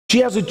She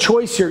has a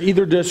choice here,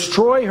 either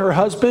destroy her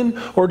husband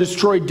or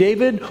destroy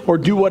David or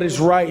do what is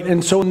right.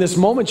 And so in this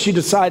moment, she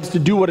decides to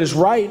do what is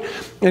right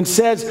and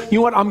says, you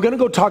know what, I'm going to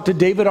go talk to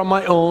David on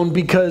my own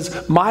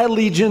because my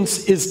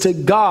allegiance is to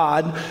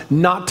God,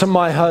 not to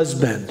my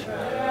husband.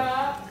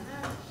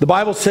 The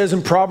Bible says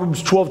in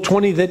Proverbs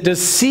 12:20 that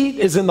deceit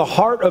is in the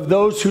heart of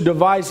those who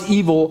devise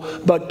evil,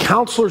 but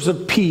counselors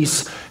of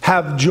peace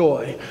have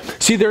joy.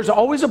 See, there's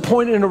always a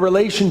point in a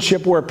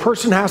relationship where a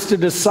person has to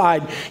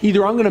decide,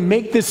 either I'm going to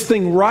make this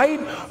thing right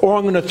or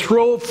I'm going to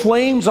throw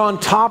flames on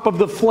top of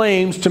the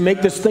flames to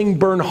make this thing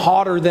burn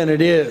hotter than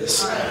it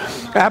is.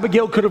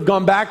 Abigail could have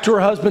gone back to her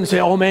husband and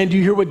said, oh man, do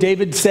you hear what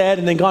David said?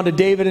 And then gone to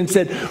David and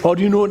said, oh,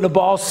 do you know what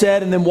Nabal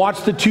said? And then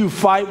watch the two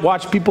fight,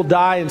 watch people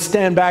die, and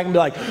stand back and be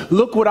like,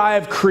 look what I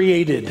have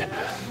created.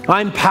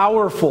 I'm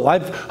powerful.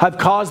 I've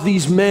caused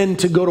these men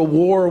to go to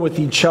war with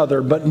each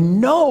other. But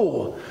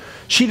no,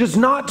 she does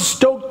not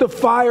stoke the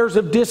fires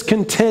of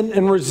discontent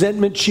and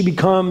resentment. She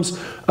becomes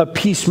a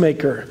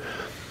peacemaker.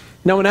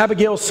 Now, when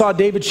Abigail saw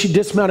David, she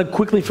dismounted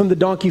quickly from the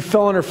donkey,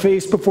 fell on her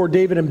face before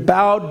David, and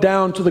bowed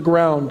down to the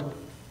ground.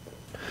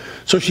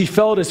 So she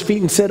fell at his feet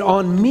and said,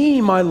 on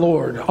me, my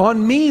Lord,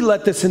 on me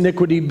let this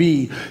iniquity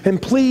be. And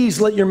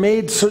please let your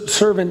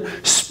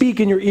maidservant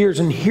speak in your ears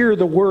and hear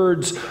the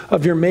words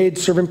of your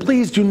maidservant.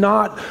 Please do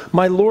not,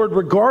 my Lord,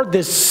 regard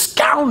this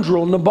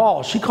scoundrel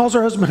Nabal. She calls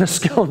her husband a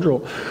scoundrel.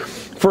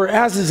 For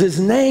as is his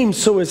name,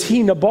 so is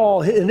he,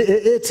 Nabal.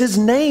 It's his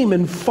name,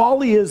 and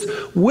folly is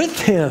with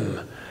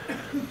him.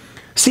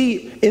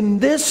 See, in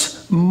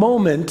this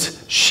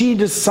moment, she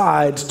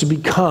decides to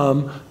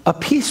become a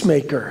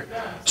peacemaker.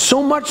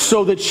 So much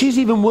so that she's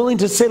even willing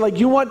to say, like,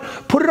 you know what?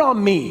 Put it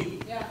on me.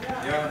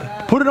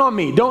 Put it on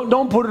me.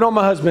 Don't put it on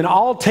my husband.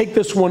 I'll take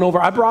this one over.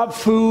 I brought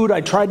food.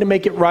 I tried to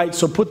make it right,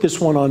 so put this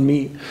one on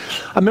me.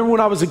 I remember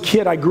when I was a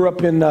kid, I grew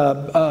up in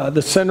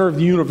the center of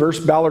the universe,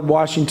 Ballard,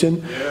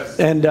 Washington. Yes.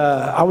 And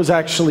I was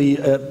actually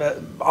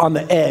on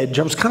the edge.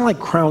 I was kind of like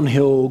Crown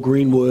Hill,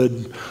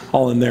 Greenwood,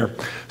 all in there.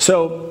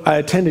 So I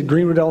attended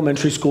Greenwood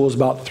Elementary School. It was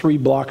about 3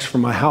 blocks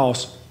from my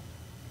house.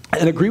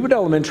 And at Greenwood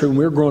Elementary, when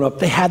we were growing up,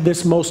 they had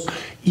this most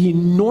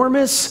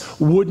enormous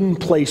wooden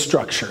play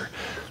structure.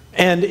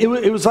 And it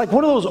was like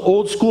one of those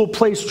old school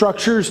play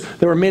structures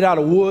that were made out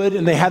of wood,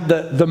 and they had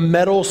the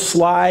metal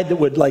slide that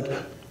would like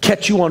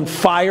catch you on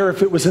fire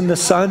if it was in the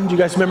sun. Do you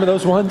guys remember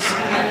those ones?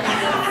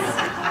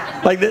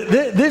 Like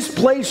this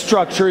play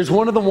structure is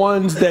one of the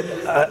ones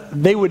that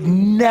they would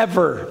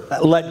never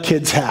let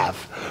kids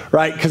have,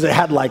 right? Because it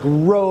had like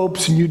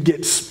ropes, and you'd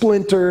get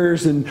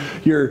splinters, and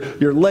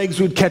your legs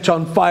would catch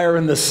on fire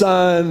in the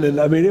sun. And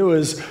I mean, it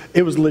was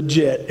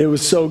legit. It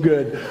was so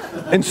good.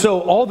 And so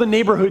all the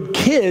neighborhood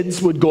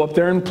kids would go up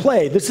there and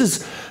play. This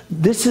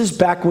is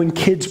back when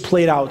kids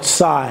played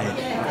outside.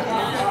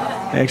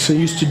 I actually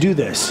used to do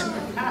this.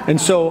 And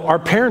so our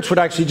parents would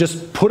actually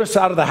just put us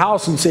out of the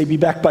house and say, be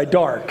back by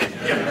dark.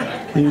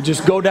 And you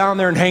just go down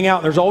there and hang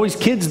out. There's always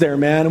kids there,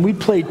 man. And we'd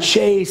play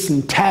chase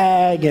and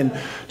tag and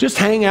just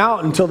hang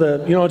out until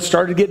it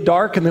started to get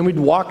dark. And then we'd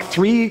walk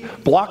 3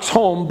 blocks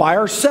home by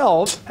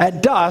ourselves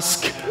at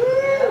dusk.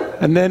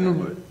 And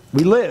then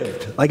we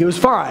lived like it was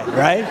fine,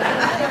 right?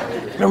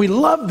 And we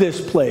loved this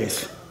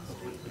place.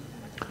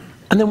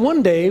 And then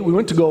one day we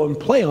went to go and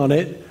play on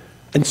it,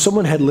 and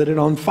someone had lit it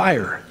on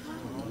fire.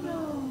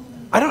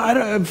 I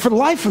don't, for the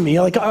life of me,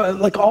 like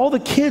all the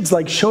kids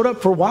like showed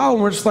up for a while,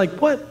 and we're just like,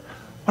 what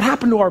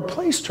happened to our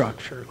play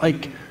structure?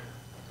 Like,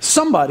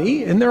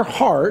 somebody in their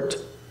heart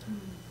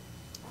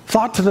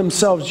thought to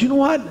themselves, you know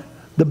what?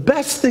 The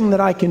best thing that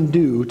I can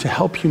do to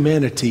help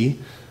humanity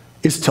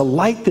is to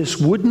light this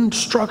wooden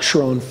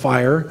structure on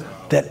fire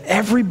that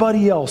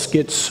everybody else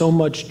gets so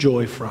much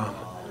joy from.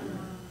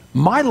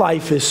 My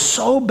life is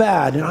so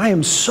bad and I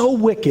am so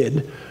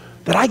wicked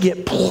that I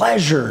get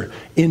pleasure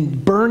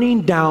in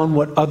burning down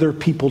what other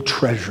people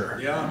treasure.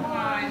 Yeah.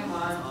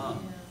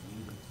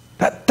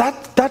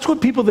 That's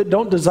what people that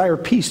don't desire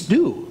peace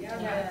do.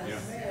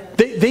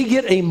 They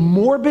get a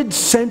morbid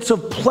sense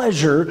of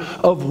pleasure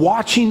of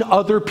watching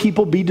other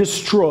people be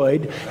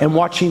destroyed and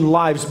watching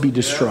lives be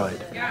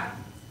destroyed.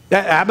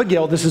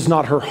 Abigail, this is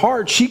not her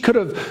heart. She could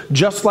have,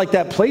 just like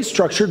that play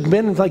structure,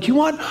 been like, you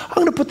know what? I'm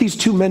going to put these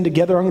 2 men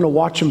together. I'm going to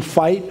watch them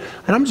fight,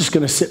 and I'm just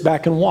going to sit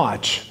back and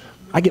watch.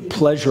 I get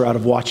pleasure out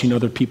of watching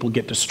other people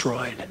get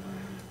destroyed.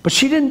 But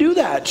she didn't do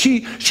that.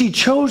 She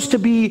chose to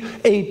be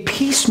a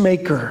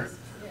peacemaker.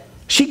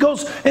 She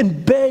goes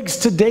and begs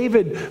to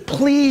David,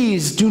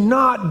 please do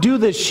not do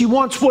this. She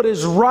wants what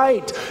is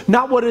right,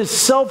 not what is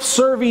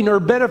self-serving or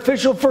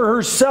beneficial for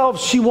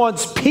herself. She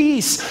wants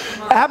peace.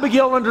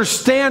 Abigail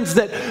understands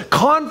that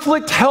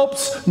conflict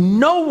helps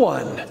no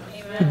one.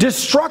 Amen.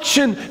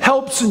 Destruction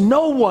helps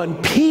no one.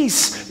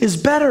 Peace is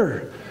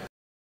better.